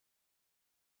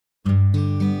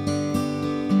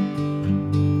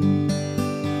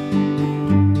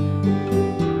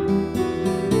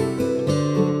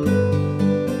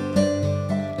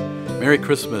Merry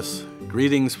Christmas.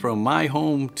 Greetings from my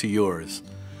home to yours.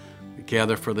 We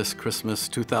gather for this Christmas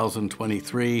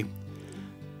 2023.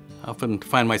 I often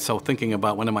find myself thinking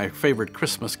about one of my favorite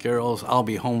Christmas carols, I'll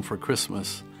Be Home for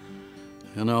Christmas.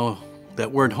 You know,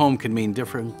 that word home can mean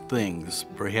different things.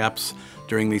 Perhaps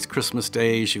during these Christmas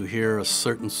days you hear a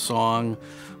certain song,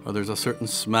 or there's a certain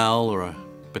smell, or a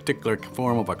particular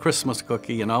form of a Christmas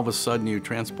cookie, and all of a sudden you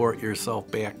transport yourself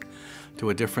back to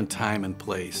a different time and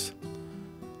place.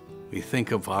 We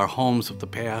think of our homes of the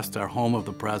past, our home of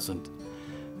the present,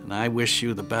 and I wish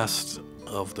you the best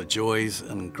of the joys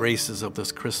and graces of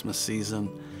this Christmas season.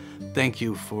 Thank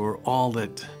you for all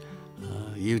that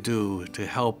you do to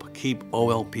help keep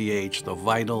OLPH the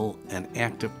vital and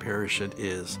active parish it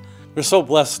is. We're so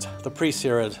blessed, the priests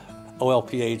here at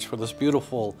OLPH, for this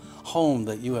beautiful home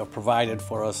that you have provided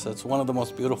for us. It's one of the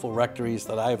most beautiful rectories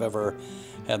that I've ever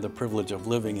had the privilege of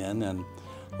living in, and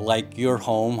like your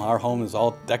home, our home is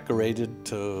all decorated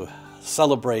to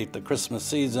celebrate the Christmas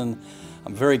season.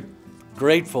 I'm very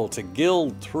grateful to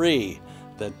Guild 3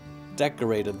 that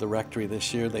decorated the rectory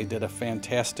this year. They did a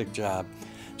fantastic job.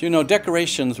 Do you know,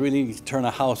 decorations really turn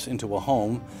a house into a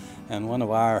home, and one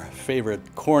of our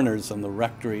favorite corners in the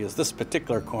rectory is this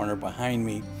particular corner behind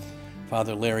me.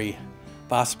 Father Larry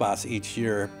Basbas each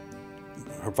year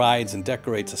provides and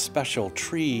decorates a special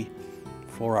tree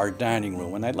for our dining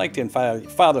room. And I'd like to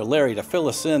invite Father Larry to fill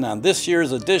us in on this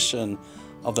year's edition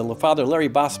of the Father Larry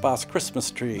Basbas Christmas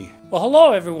tree. Well,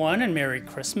 hello everyone, and Merry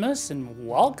Christmas, and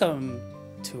welcome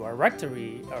to our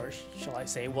rectory, or shall I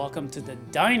say, welcome to the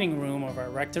dining room of our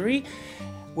rectory,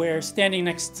 where standing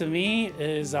next to me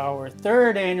is our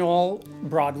third annual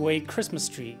Broadway Christmas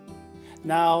tree.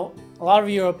 Now, a lot of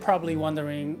you are probably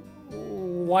wondering,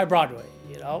 why Broadway?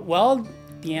 Well,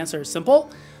 the answer is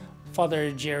simple.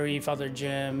 Father Jerry, Father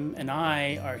Jim, and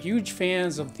I are huge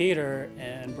fans of theater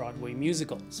and Broadway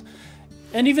musicals.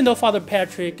 And even though Father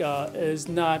Patrick is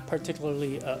not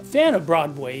particularly a fan of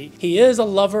Broadway, he is a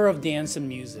lover of dance and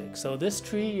music. So this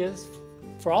tree is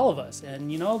for all of us. And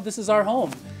you know, this is our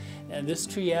home. And this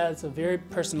tree adds a very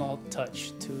personal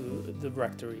touch to the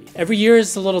rectory. Every year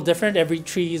is a little different. Every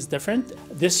tree is different.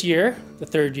 This year, the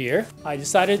third year, I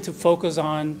decided to focus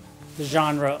on the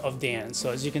genre of dance.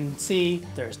 So as you can see,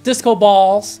 there's disco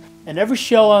balls, and every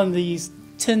show on these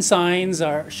tin signs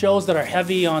are shows that are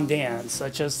heavy on dance,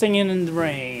 such as Singing in the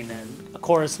Rain and A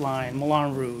Chorus Line,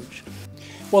 Moulin Rouge.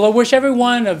 Well, I wish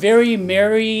everyone a very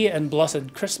merry and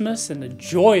blessed Christmas and a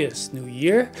joyous new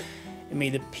year. And may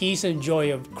the peace and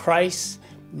joy of Christ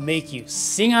make you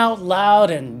sing out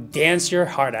loud and dance your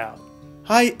heart out.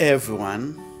 Hi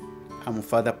everyone, I'm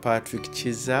Father Patrick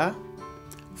Chiza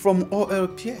from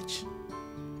OLPH.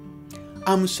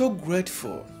 I'm so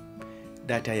grateful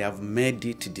that I have made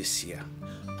it this year.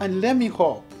 And let me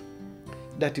hope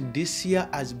that this year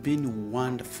has been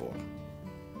wonderful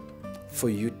for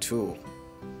you too.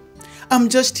 I'm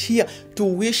just here to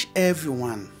wish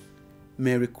everyone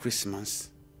Merry Christmas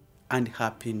and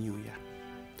Happy New Year.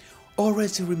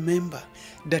 Always remember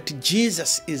that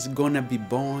Jesus is gonna be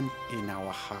born in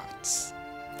our hearts.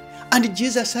 And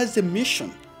Jesus has a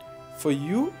mission for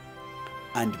you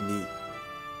and me.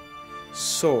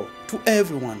 So, to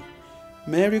everyone,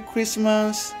 Merry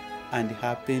Christmas and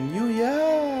Happy New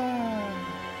Year.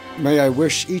 May I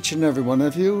wish each and every one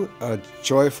of you a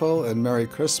joyful and Merry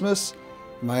Christmas.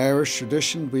 In my Irish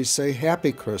tradition, we say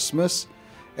Happy Christmas,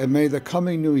 and may the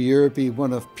coming new year be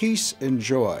one of peace and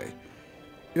joy.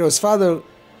 You know, as Father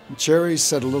Jerry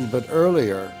said a little bit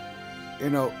earlier, you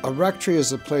know, a rectory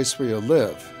is a place where you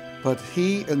live, but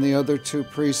he and the other two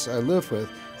priests I live with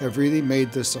have really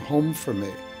made this a home for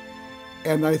me.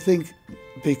 And I think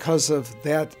because of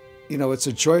that, you know, it's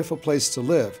a joyful place to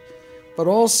live, but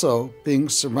also being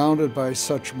surrounded by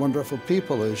such wonderful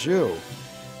people as you,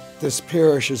 this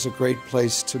parish is a great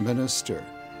place to minister.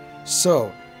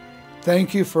 So,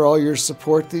 thank you for all your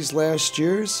support these last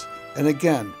years. And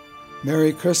again,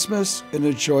 Merry Christmas and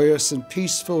a joyous and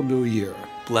peaceful New Year.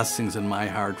 Blessings in my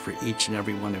heart for each and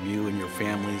every one of you and your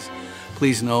families.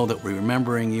 Please know that we're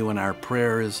remembering you in our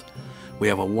prayers. We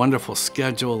have a wonderful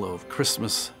schedule of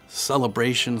Christmas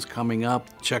celebrations coming up.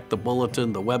 Check the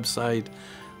bulletin, the website,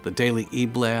 the daily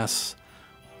e-blasts.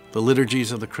 The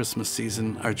liturgies of the Christmas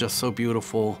season are just so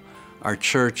beautiful. Our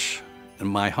church, in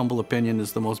my humble opinion,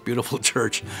 is the most beautiful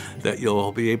church that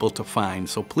you'll be able to find.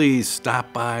 So please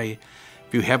stop by.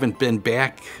 If you haven't been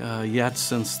back yet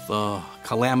since the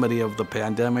calamity of the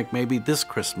pandemic, maybe this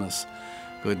Christmas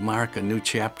could mark a new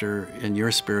chapter in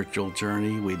your spiritual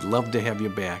journey. We'd love to have you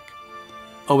back.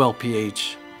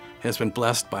 OLPH has been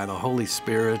blessed by the Holy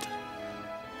Spirit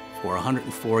for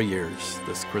 104 years.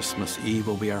 This Christmas Eve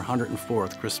will be our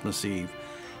 104th Christmas Eve.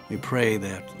 We pray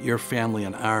that your family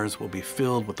and ours will be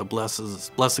filled with the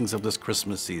blessings of this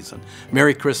Christmas season.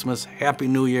 Merry Christmas, Happy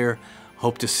New Year.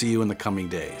 Hope to see you in the coming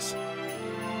days.